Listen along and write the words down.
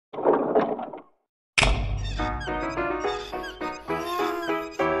Hi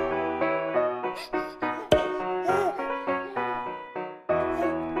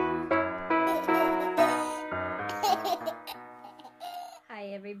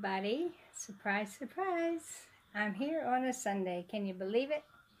everybody, surprise, surprise. I'm here on a Sunday. Can you believe it?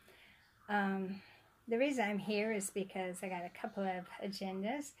 The reason I'm here is because I got a couple of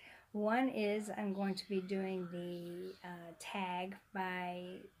agendas. One is I'm going to be doing the tag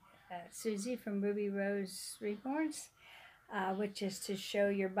by Susie from Ruby Rose Reborns, which is to show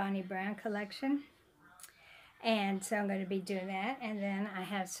your Bonnie Brown collection. And so I'm going to be doing that. And then I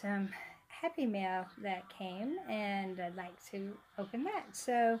have some Happy Mail that came, and I'd like to open that.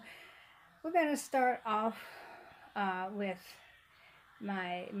 So we're going to start off with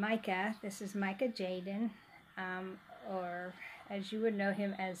my Micah. This is Micah Jaden, or as you would know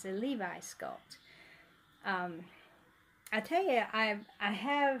him as the Levi sculpt. I tell you, I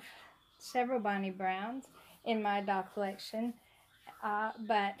have several Bonnie Browns in my doll collection, and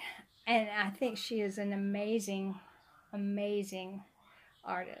I think she is an amazing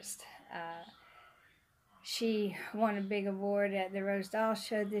artist. She won a big award at the Rose Doll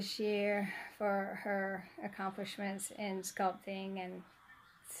Show this year for her accomplishments in sculpting and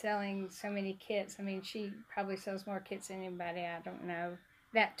selling so many kits. I mean, she probably sells more kits than anybody. I don't know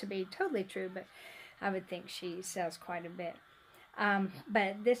that to be totally true, but I would think she sells quite a bit.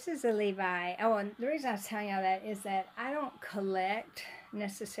 But this is a Levi. Oh, and the reason I was telling y'all that is that I don't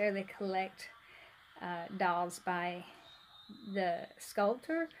necessarily collect dolls by the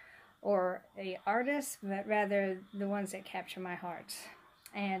sculptor or the artist, but rather the ones that capture my heart.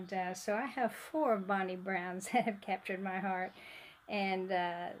 And so I have 4 Bonnie Browns that have captured my heart, and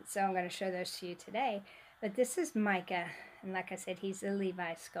so I'm going to show those to you today. But this is Micah, and like I said, he's a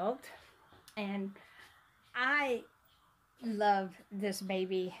Levi sculpt, and I love this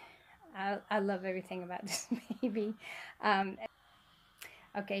baby. I love everything about this baby.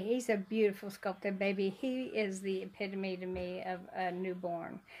 Okay, he's a beautiful sculpted baby. He is the epitome to me of a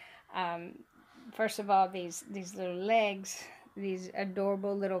newborn. First of all, these little legs, these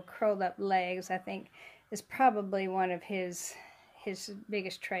adorable little curled up legs, I think is probably one of his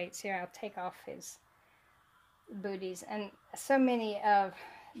biggest traits. Here, I'll take off his booties. And so many of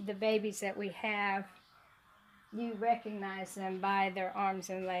the babies that we have, you recognize them by their arms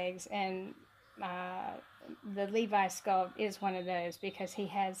and legs, and the Levi sculpt is one of those because he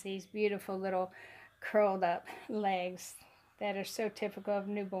has these beautiful little curled up legs that are so typical of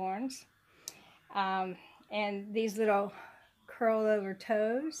newborns, and these little curl over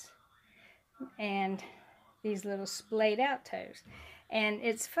toes and these little splayed out toes. And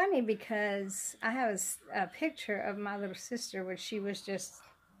it's funny because I have a picture of my little sister when she was just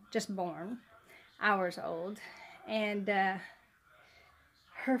born, hours old, and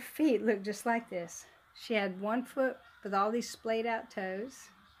her feet looked just like this. She had one foot with all these splayed out toes,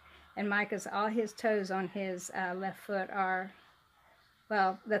 and Micah's, all his toes on his left foot are,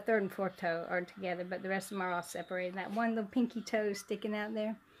 well, the 3rd and 4th toe are together, but the rest of them are all separated. That one little pinky toe sticking out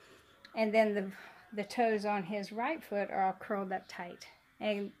there. And then the toes on his right foot are all curled up tight.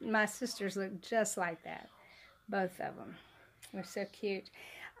 And my sisters look just like that. Both of them. They're so cute.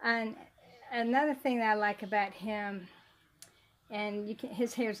 And another thing that I like about him, and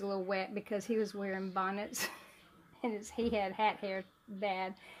his hair's a little wet because he was wearing bonnets. And he had hat hair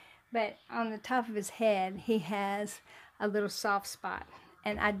bad. But on the top of his head, he has a little soft spot.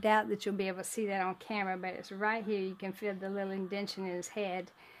 And I doubt that you'll be able to see that on camera, but it's right here. You can feel the little indentation in his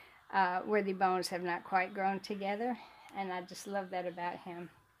head where the bones have not quite grown together. And I just love that about him.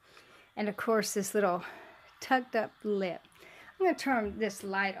 And of course, this little tucked up lip. I'm going to turn this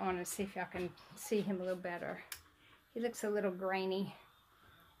light on and see if y'all can see him a little better. He looks a little grainy.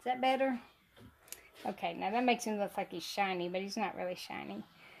 Is that better? Okay, now that makes him look like he's shiny, but he's not really shiny.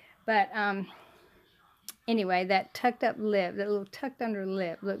 But anyway, that tucked up lip, that little tucked under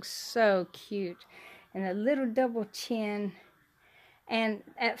lip looks so cute. And the little double chin. And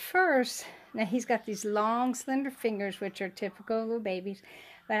at first, now he's got these long, slender fingers, which are typical of little babies.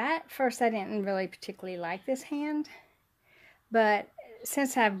 But at first, I didn't really particularly like this hand. But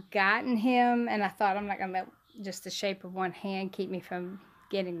since I've gotten him, and I thought I'm not going to let just the shape of one hand keep me from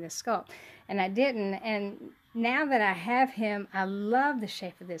getting this sculpt. And I didn't. And now that I have him, I love the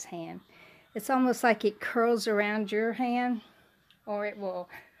shape of this hand. It's almost like it curls around your hand, or it will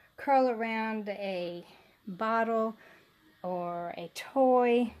curl around a bottle or a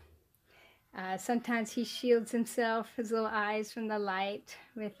toy. Sometimes he shields himself, his little eyes from the light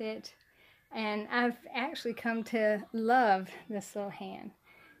with it. And I've actually come to love this little hand.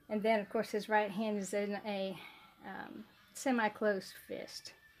 And then, of course, his right hand is in a semi-closed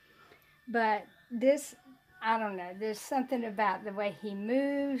fist. But this I don't know, there's something about the way he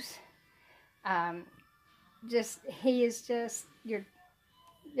moves. He is just your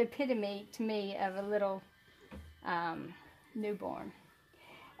the epitome to me of a little newborn.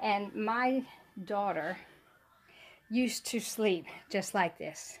 And my daughter used to sleep just like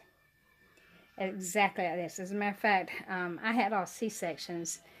this, exactly like this. As a matter of fact, I had all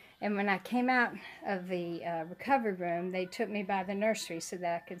C-sections, and when I came out of the recovery room, they took me by the nursery so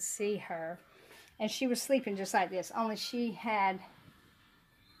that I could see her, and she was sleeping just like this, only she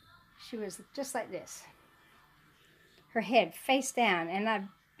was just like this, her head face down, and I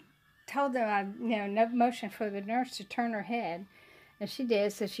told them, no motion for the nurse to turn her head, and she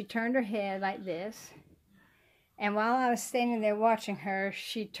did, so she turned her head like this. And while I was standing there watching her,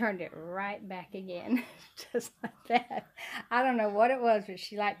 she turned it right back again, just like that. I don't know what it was, but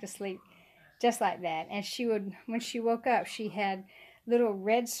she liked to sleep just like that. And she would, when she woke up, she had little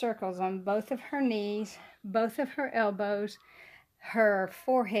red circles on both of her knees, both of her elbows, her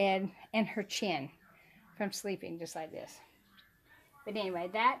forehead, and her chin from sleeping just like this. But anyway,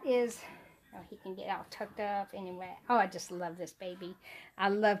 that is... Oh, he can get all tucked up anyway. Oh, I just love this baby. I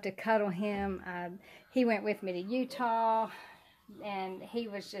love to cuddle him. He went with me to Utah, and he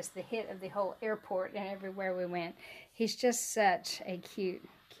was just the hit of the whole airport and everywhere we went. He's just such a cute,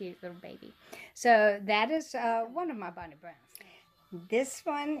 cute little baby. So that is one of my Bonnie Browns. This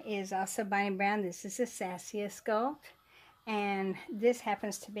one is also Bonnie Brown. This is a Saskia sculpt, and this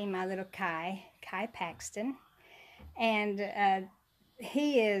happens to be my little Kai Paxton. And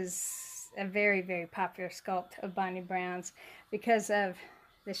he is a very, very popular sculpt of Bonnie Brown's because of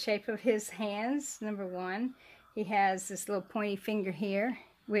the shape of his hands, number one. He has this little pointy finger here,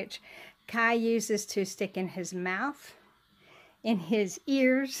 which Kai uses to stick in his mouth, in his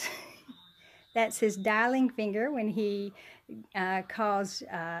ears. That's his dialing finger when he calls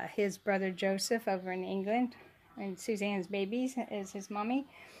his brother Joseph over in England, and Suzanne's babies is his mommy.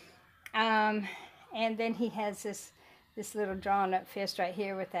 And then he has this little drawn up fist right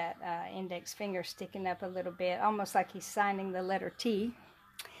here with that index finger sticking up a little bit, almost like he's signing the letter T.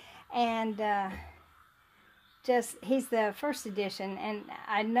 And he's the first edition, and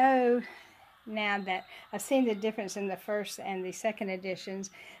I know now that I've seen the difference in the first and the second editions.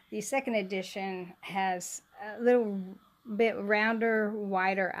 The second edition has a little bit rounder,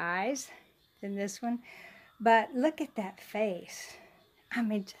 wider eyes than this one. But look at that face. I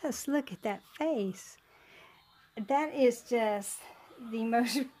mean, just look at that face. That is just the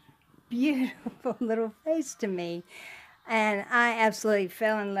most beautiful little face to me. And I absolutely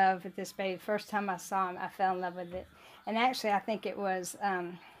fell in love with this baby. First time I saw him, I fell in love with it. And actually, I think it was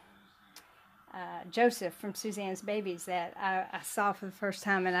Joseph from Suzanne's Babies that I saw for the first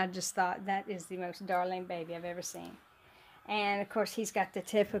time, and I just thought that is the most darling baby I've ever seen. And of course, he's got the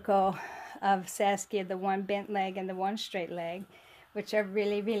typical of Saskia, the one bent leg and the one straight leg, which are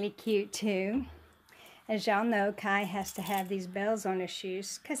really, really cute too. As y'all know, Kai has to have these bells on his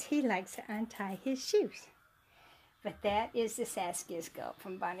shoes because he likes to untie his shoes. But that is the Saskia sculpt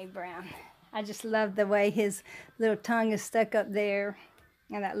from Bonnie Brown. I just love the way his little tongue is stuck up there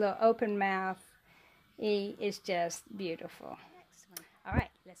and that little open mouth. He is just beautiful. All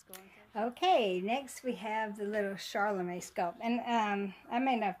right, let's go on. Okay, next we have the little Charlemagne sculpt. And I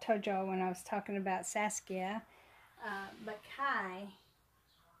may not have told y'all when I was talking about Saskia, but Kai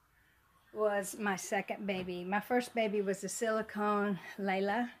was my second baby. My first baby was the silicone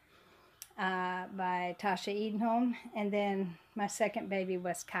Layla by Tasha Edenholm, and then my second baby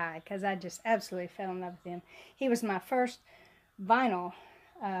was Kai because I just absolutely fell in love with him. He was my first vinyl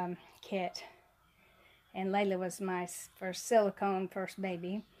kit, and Layla was my first silicone first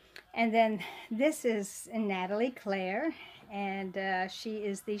baby. And then this is Natalie Claire, and she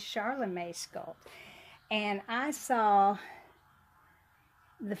is the Charlemagne sculpt. And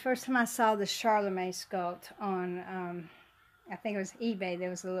the first time I saw the Charlemagne sculpt on, I think it was eBay, there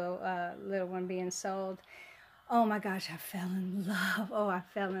was a little one being sold. Oh my gosh, I fell in love. Oh, I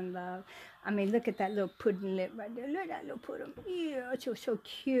fell in love. I mean, look at that little pudding lip right there. Look at that little pudding. Yeah, she was so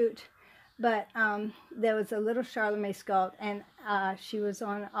cute. But there was a little Charlemagne sculpt, and she was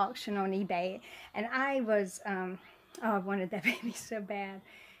on auction on eBay. And I was, I wanted that baby so bad.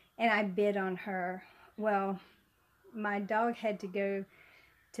 And I bid on her. Well, my dog had to go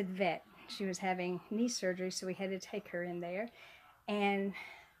to the vet. She was having knee surgery, so we had to take her in there. And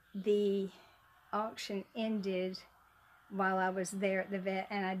the auction ended while I was there at the vet,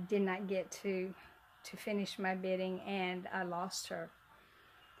 and I did not get to finish my bidding, and I lost her.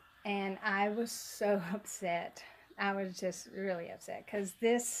 And I was so upset. I was just really upset because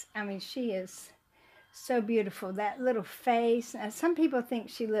this, I mean, she is so beautiful. That little face. Some people think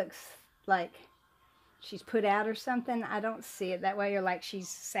she looks like she's put out or something. I don't see it that way, or like she's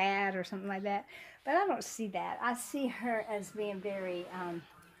sad or something like that. But I don't see that. I see her as being very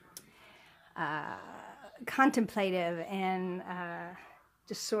contemplative and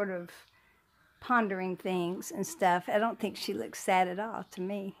just sort of pondering things and stuff. I don't think she looks sad at all to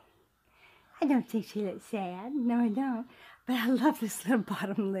me. I don't think she looks sad. No, I don't. But I love this little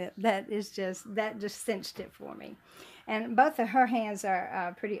bottom lip. That just cinched it for me. And both of her hands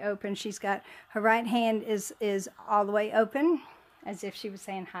are pretty open. She's got, her right hand is all the way open, as if she was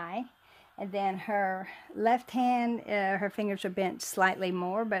saying hi. And then her left hand, her fingers are bent slightly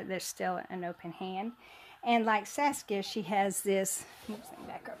more, but there's still an open hand. And like Saskia, she has this, oops, let me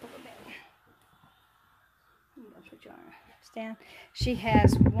back up a little bit. I'm gonna put your arms down. She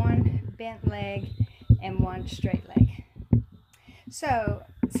has one bent leg and one straight leg. So,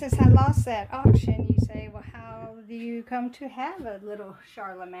 since I lost that auction, you say, well, how do you come to have a little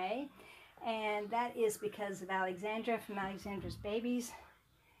Charlemagne? And that is because of Alexandra from Alexandra's Babies.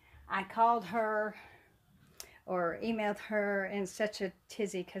 I called her or emailed her in such a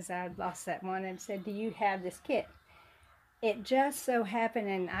tizzy because I had lost that one and said, do you have this kit? It just so happened,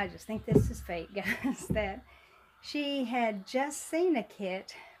 and I just think this is fate, guys, that she had just seen a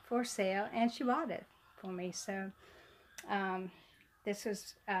kit for sale and she bought it for me. So this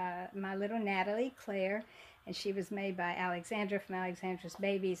was my little Natalie Claire, and she was made by Alexandra from Alexandra's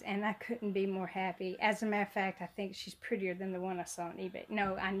Babies, and I couldn't be more happy. As a matter of fact, I think she's prettier than the one I saw on eBay.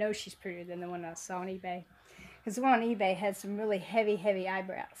 No, I know she's prettier than the one I saw on eBay, because the one on eBay had some really heavy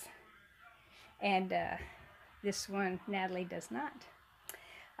eyebrows, and this one, Natalie, does not.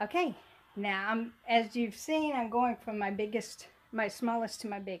 Okay, now, as you've seen, I'm going from my smallest to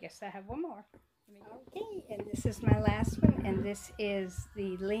my biggest. I have one more. Okay, and this is my last one, and this is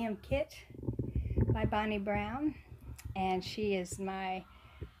the Liam kit by Bonnie Brown, and she is my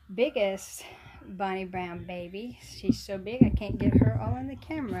biggest Bonnie Brown baby. She's so big I can't get her all in the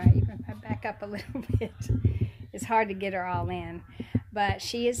camera. Even if I back up a little bit, it's hard to get her all in. But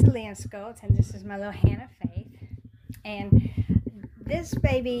she is a Liam sculpt, and this is my little Hannah Faith. And this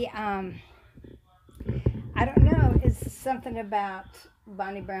baby, I don't know, it's something about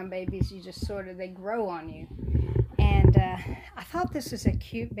Bonnie Brown babies. You just sort of, they grow on you. And I thought this was a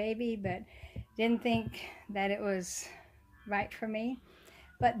cute baby, but didn't think that it was right for me.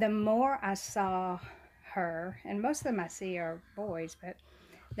 But the more I saw her, and most of them I see are boys, but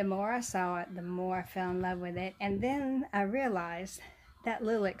the more I saw it, the more I fell in love with it. And then I realized that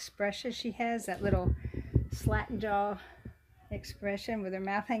little expression she has, that little slack jaw expression with her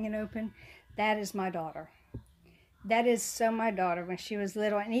mouth hanging open, that is my daughter. That is so my daughter when she was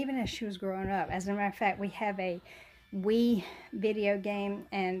little, and even as she was growing up. As a matter of fact, we have a Wii video game,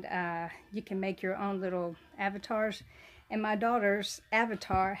 and you can make your own little avatars, and my daughter's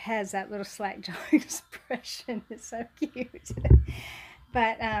avatar has that little slack jaw expression. It's so cute.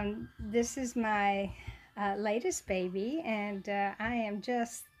 But this is my latest baby, and I am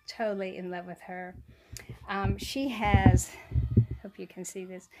just totally in love with her. She has, hope you can see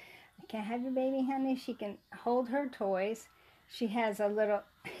this, can I have your baby, honey? She can hold her toys. She has a little,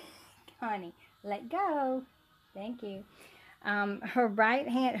 honey, let go. Thank you. Her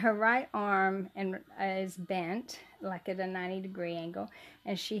right arm is bent, like at a 90-degree angle,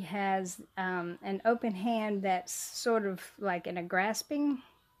 and she has an open hand that's sort of like in a grasping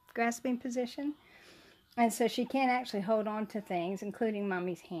position, and so she can't actually hold on to things, including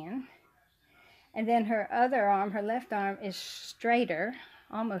mommy's hand. And then her other arm, her left arm, is straighter,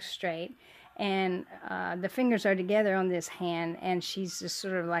 almost straight, and the fingers are together on this hand, and she's just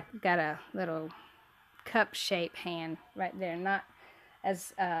sort of like got a little cup-shaped hand right there, not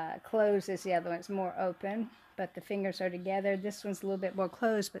as closed as the other one. It's more open, but the fingers are together. This one's a little bit more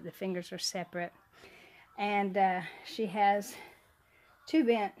closed, but the fingers are separate. And she has two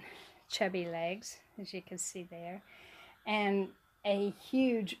bent chubby legs, as you can see there, and a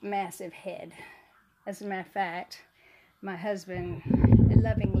huge, massive head. As a matter of fact, my husband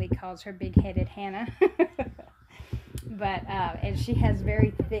lovingly calls her big-headed Hannah. But and she has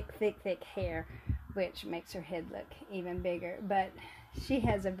very thick hair, which makes her head look even bigger. But she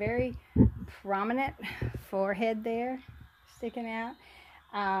has a very prominent forehead there sticking out.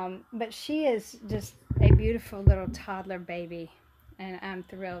 But she is just a beautiful little toddler baby, and I'm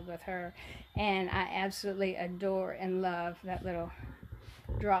thrilled with her. And I absolutely adore and love that little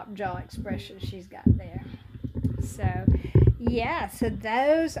drop jaw expression she's got there. So yeah, so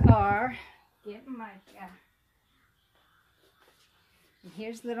those are, getting my and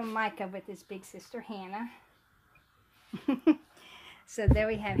here's little Micah with his big sister Hannah. So there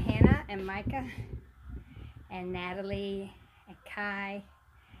we have Hannah and Micah and Natalie and Kai,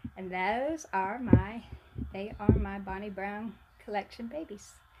 And they are my Bonnie Brown collection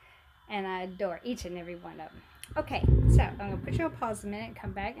babies. And I adore each and every one of them. Okay, so I'm going to put you on pause a minute and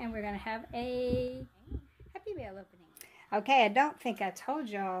come back, and we're going to have a Happy Mail opening. Okay, I don't think I told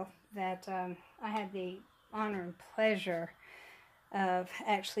y'all that I had the honor and pleasure of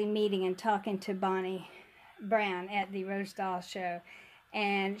actually meeting and talking to Bonnie Brown at the Rose Doll Show.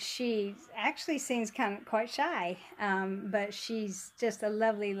 And she actually seems quite shy, but she's just a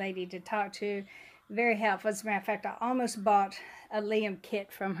lovely lady to talk to, very helpful. As a matter of fact, I almost bought a Liam kit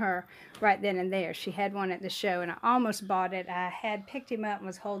from her right then and there. She had one at the show, and I almost bought it. I had picked him up and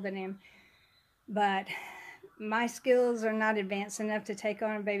was holding him, but my skills are not advanced enough to take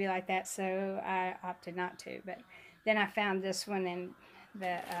on a baby like that, so I opted not to. But then I found this one in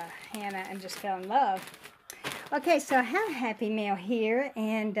the Hannah and just fell in love. Okay, so I have a Happy Mail here,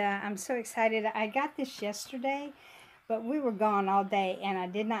 and I'm so excited. I got this yesterday, but we were gone all day, and I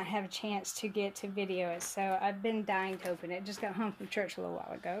did not have a chance to get to video it, so I've been dying to open it. Just got home from church a little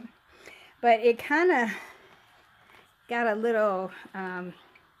while ago. But it kind of got a little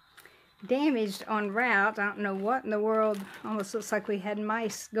damaged en route. I don't know what in the world. Almost looks like we had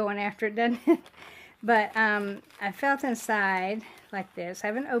mice going after it, doesn't it? But I felt inside like this. I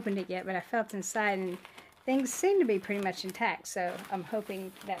haven't opened it yet, but I felt inside, and things seem to be pretty much intact, so I'm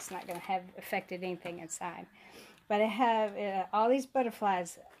hoping that's not going to have affected anything inside. But I have all these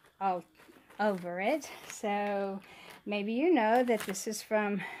butterflies all over it, so maybe you know that this is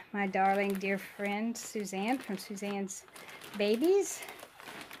from my darling dear friend Suzanne from Suzanne's Babies.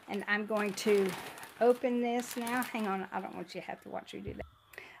 And I'm going to open this now. Hang on, I don't want you to have to watch me do that.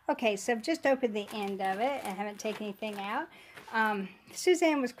 Okay, so I've just opened the end of it. I haven't taken anything out.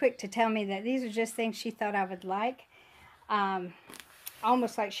 Suzanne was quick to tell me that these are just things she thought I would like.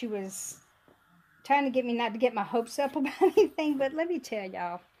 Almost like she was trying to get me not to get my hopes up about anything. But let me tell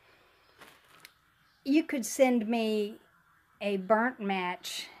y'all, you could send me a burnt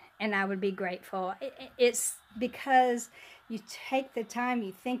match and I would be grateful. It's because you take the time,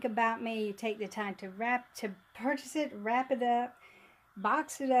 you think about me, you take the time to purchase it, wrap it up,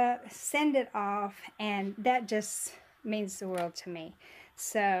 box it up, send it off, and that just means the world to me.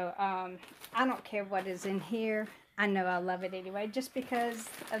 So I don't care what is in here. I know I love it anyway, just because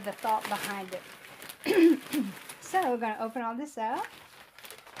of the thought behind it. So we're going to open all this up.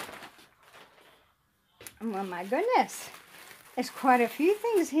 Oh my goodness, there's quite a few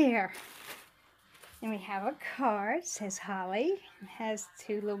things here. And we have a card. It says Holly. It has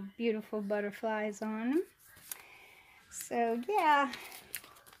two little beautiful butterflies on them. So yeah,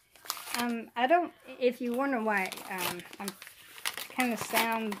 I don't, if you wonder why I'm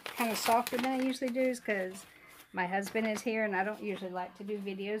sound kind of softer than I usually do, is because my husband is here and I don't usually like to do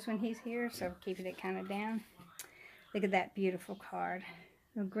videos when he's here, so I'm keeping it kind of down. Look at that beautiful card.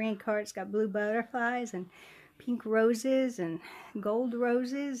 The green card, it's got blue butterflies and pink roses and gold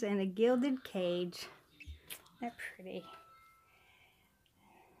roses and a gilded cage. Isn't that pretty?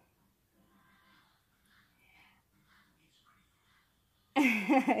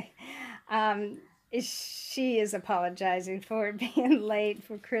 She is apologizing for it being late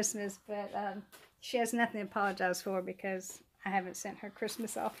for Christmas, but she has nothing to apologize for because I haven't sent her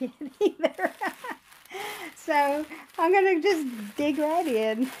Christmas off yet either. So I'm going to just dig right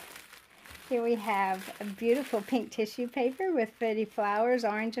in. Here we have a beautiful pink tissue paper with pretty flowers,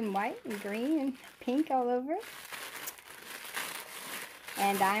 orange and white and green and pink all over it.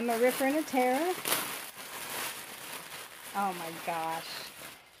 And I'm a ripper and a tearer. Oh my gosh.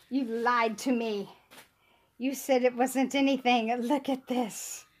 You lied to me. You said it wasn't anything. Look at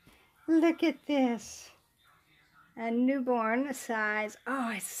this. Look at this. A newborn size.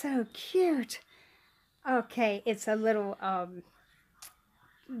 Oh, it's so cute. Okay, it's a little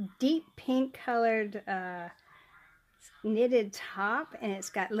deep pink colored knitted top, and it's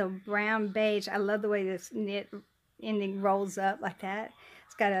got little brown beige. I love the way this knit ending rolls up like that.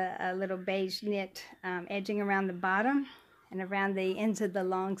 It's got a little beige knit edging around the bottom and around the ends of the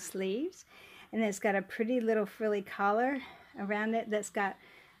long sleeves. And then it's got a pretty little frilly collar around it that's got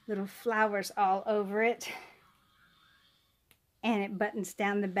little flowers all over it. And it buttons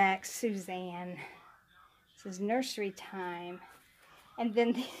down the back, Suzanne. It says nursery time. And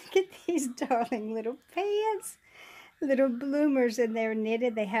then look at these darling little pants. Little bloomers, and they're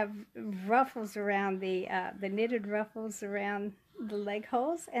knitted. They have ruffles around the knitted ruffles around the leg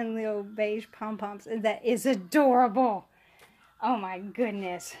holes and little beige pom-poms. And that is adorable. Oh my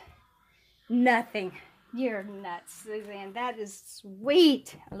goodness. Nothing. You're nuts, Suzanne. That is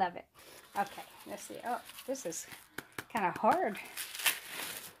sweet. I love it. Okay, let's see. Oh, this is kind of hard.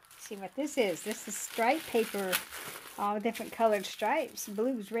 Let's see what this is. This is striped paper All different colored stripes.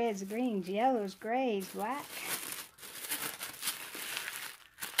 Blues, reds, greens, yellows, grays, black.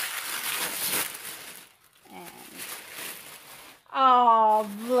 And, oh,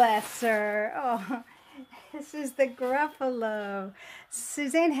 bless her. Oh, this is the Gruffalo.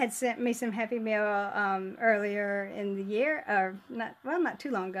 Suzanne had sent me some Happy Mail earlier in the year, or not too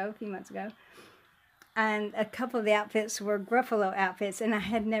long ago, a few months ago. And a couple of the outfits were Gruffalo outfits, and I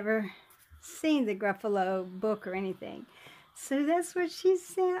had never seen the Gruffalo book or anything. So that's what she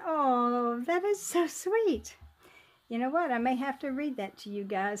sent. Oh, that is so sweet. You know what? I may have to read that to you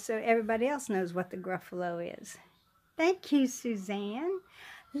guys so everybody else knows what the Gruffalo is. Thank you, Suzanne.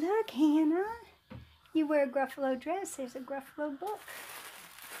 Look, Hannah. You wear a Gruffalo dress. There's a Gruffalo book.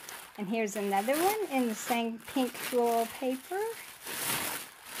 And here's another one in the same pink floral paper.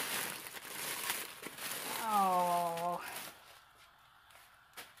 Oh.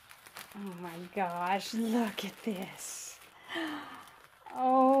 Oh my gosh, look at this.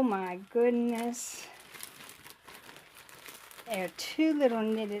 Oh my goodness. There are two little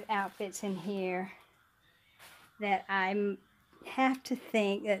knitted outfits in here that I have to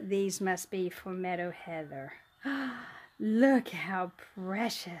think that these must be for Meadow Heather. Look how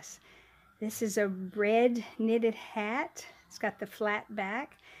precious. This is a red knitted hat. It's got the flat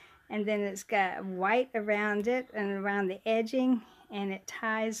back, and then it's got white around it and around the edging, and it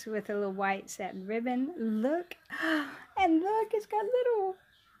ties with a little white satin ribbon. Look, and look, it's got little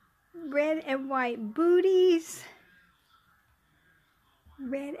red and white booties.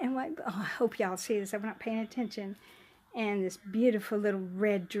 Red and white. Oh, I hope y'all see this. I'm not paying attention. And this beautiful little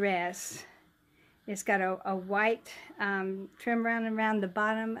red dress. It's got a white trim around the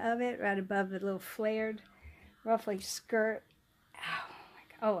bottom of it, right above the little flared, ruffly skirt. Oh, my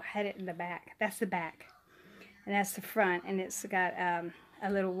God. Oh, I had it in the back. That's the back. And that's the front. And it's got a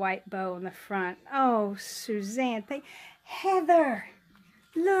little white bow on the front. Oh, Suzanne. Heather,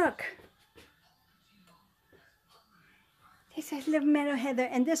 look. This is little Meadow Heather,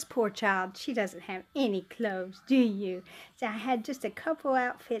 and this poor child, she doesn't have any clothes, do you? So I had just a couple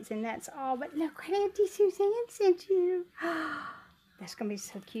outfits, and that's all. But look what Auntie Suzanne sent you. That's going to be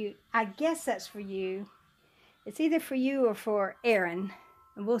so cute. I guess that's for you. It's either for you or for Erin,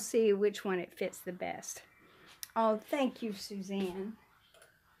 and we'll see which one it fits the best. Oh, thank you, Suzanne.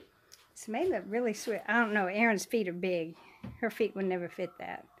 This may look really sweet. I don't know. Erin's feet are big. Her feet would never fit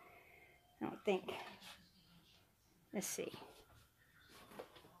that. I don't think. Let's see.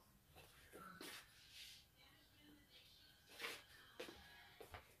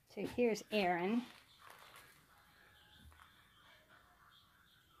 So here's Erin.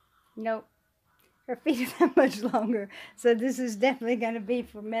 Nope. Her feet are that much longer. So this is definitely going to be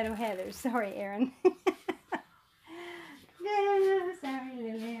for Meadow Heather. Sorry, Erin. No, sorry,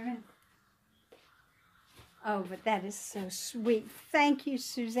 little Erin. Oh, but that is so sweet. Thank you,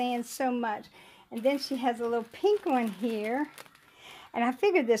 Suzanne, so much. And then she has a little pink one here. And I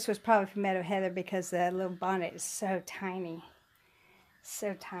figured this was probably for Meadow Heather because the little bonnet is so tiny.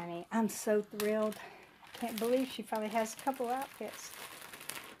 So tiny. I'm so thrilled. I can't believe she probably has a couple outfits.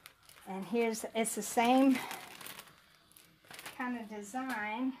 And it's the same kind of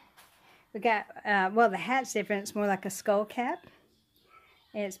design. We got, well, the hat's different. It's more like a skull cap.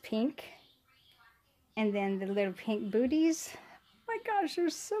 And it's pink. And then the little pink booties. Oh my gosh, they're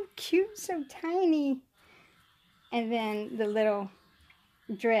so cute, so tiny. And then the little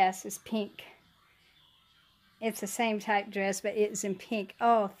dress is pink. It's the same type dress, but it's in pink.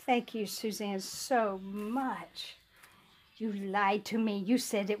 Oh, thank you, Suzanne, so much. You lied to me. You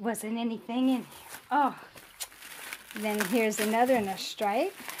said it wasn't anything in here. Oh. Then here's another in a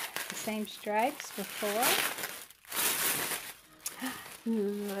stripe. The same stripes before.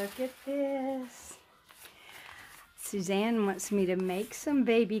 Look at this. Suzanne wants me to make some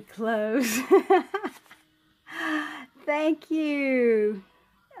baby clothes. Thank you.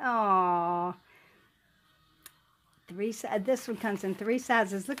 Aww. This one comes in 3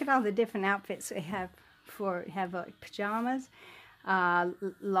 sizes. Look at all the different outfits we have like pajamas,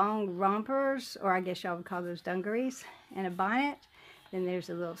 long rompers, or I guess y'all would call those dungarees, and a bonnet. Then there's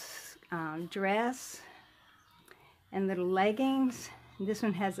a little dress and little leggings. And this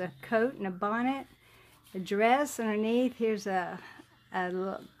one has a coat and a bonnet. A dress underneath. Here's like a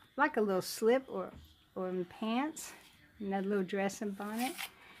little slip or pants. Another little dress and bonnet.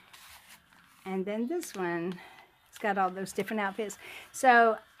 And then this one, it's got all those different outfits.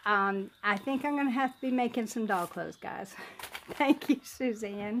 So I think I'm going to have to be making some doll clothes, guys. Thank you,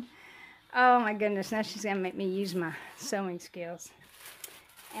 Suzanne. Oh my goodness, now she's going to make me use my sewing skills.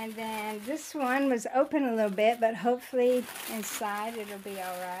 And then this one was open a little bit, but hopefully inside it'll be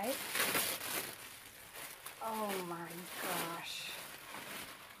all right. Oh my gosh.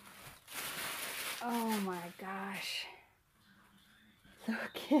 Oh my gosh.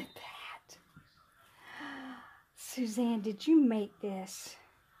 Look at that. Suzanne, did you make this?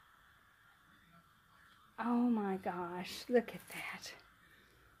 Oh my gosh, look at that.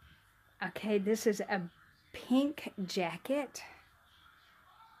 Okay, this is a pink jacket.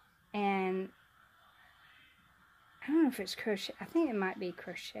 And I don't know if it's crochet. I think it might be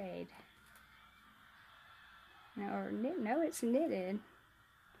crocheted. No, or no, it's knitted.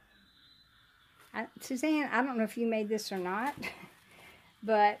 Suzanne, I don't know if you made this or not,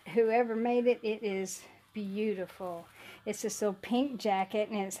 but whoever made it, it is beautiful. It's this little pink jacket,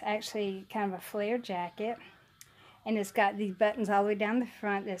 and it's actually kind of a flare jacket. And it's got these buttons all the way down the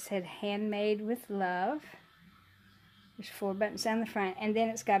front that said handmade with love. There's 4 buttons down the front. And then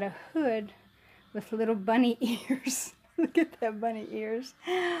it's got a hood with little bunny ears. Look at that bunny ears.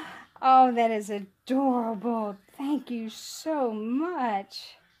 Oh, that is adorable. Thank you so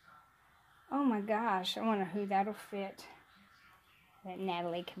much. Oh my gosh, I wonder who that'll fit. That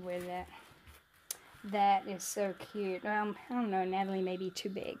Natalie could wear that. That is so cute. I don't know, Natalie may be too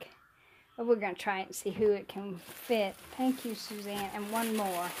big. But we're going to try it and see who it can fit. Thank you, Suzanne. And one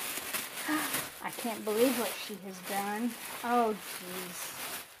more. I can't believe what she has done. Oh, jeez.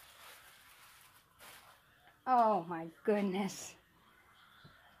 Oh, my goodness.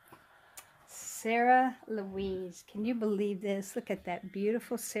 Sarah Louise. Can you believe this? Look at that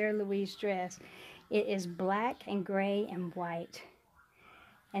beautiful Sarah Louise dress. It is black and gray and white.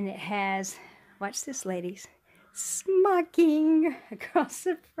 And it has, watch this, ladies, smocking across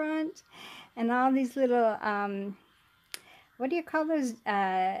the front. And all these little, what do you call those?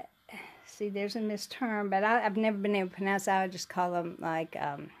 See, there's a misterm, but I've never been able to pronounce it. I would just call them like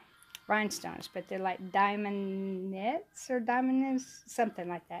rhinestones, but they're like diamondettes or diamonds, something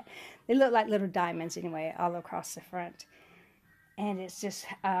like that. They look like little diamonds anyway, all across the front. And it's just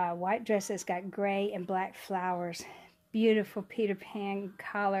a white dress that's got gray and black flowers. Beautiful Peter Pan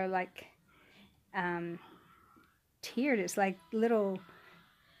collar, like tiered. It's like little,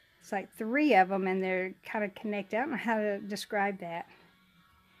 it's like 3 of them, and they're kind of connected. I don't know how to describe that.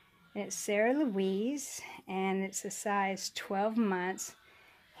 And it's Sarah Louise, and it's a size 12 months.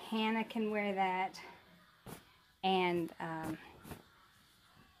 Hannah can wear that, and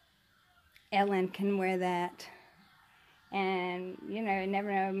Ellen can wear that, and you know, you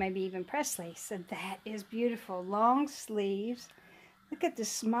never know, maybe even Presley. So that is beautiful. Long sleeves. Look at the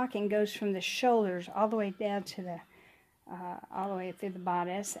smocking, goes from the shoulders all the way down to the all the way through the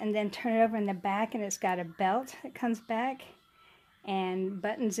bodice, and then turn it over in the back, and it's got a belt that comes back and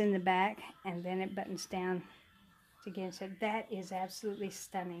buttons in the back, and then it buttons down again. So that is absolutely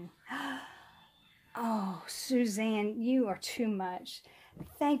stunning. Oh, Suzanne, you are too much.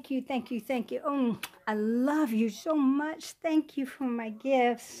 Thank you, thank you, thank you. Oh, I love you so much. Thank you for my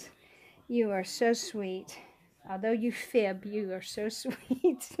gifts. You are so sweet. Although you fib, you are so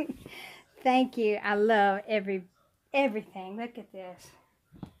sweet. Thank you. I love everything. Look at this.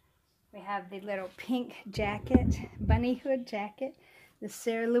 We have the little pink jacket, bunny hood jacket, the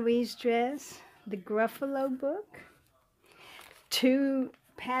Sarah Louise dress, the Gruffalo book, 2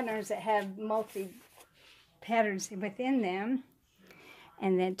 patterns that have multi-patterns within them,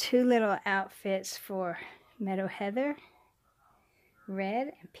 and then 2 little outfits for Meadow Heather,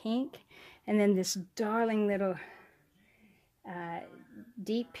 red and pink, and then this darling little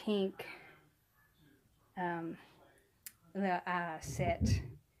deep pink little set.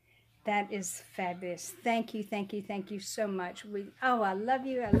 That is fabulous. Thank you, thank you, thank you so much. I love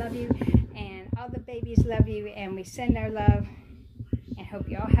you, and all the babies love you, and we send our love, and hope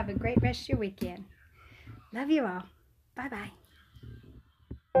you all have a great rest of your weekend. Love you all. Bye-bye.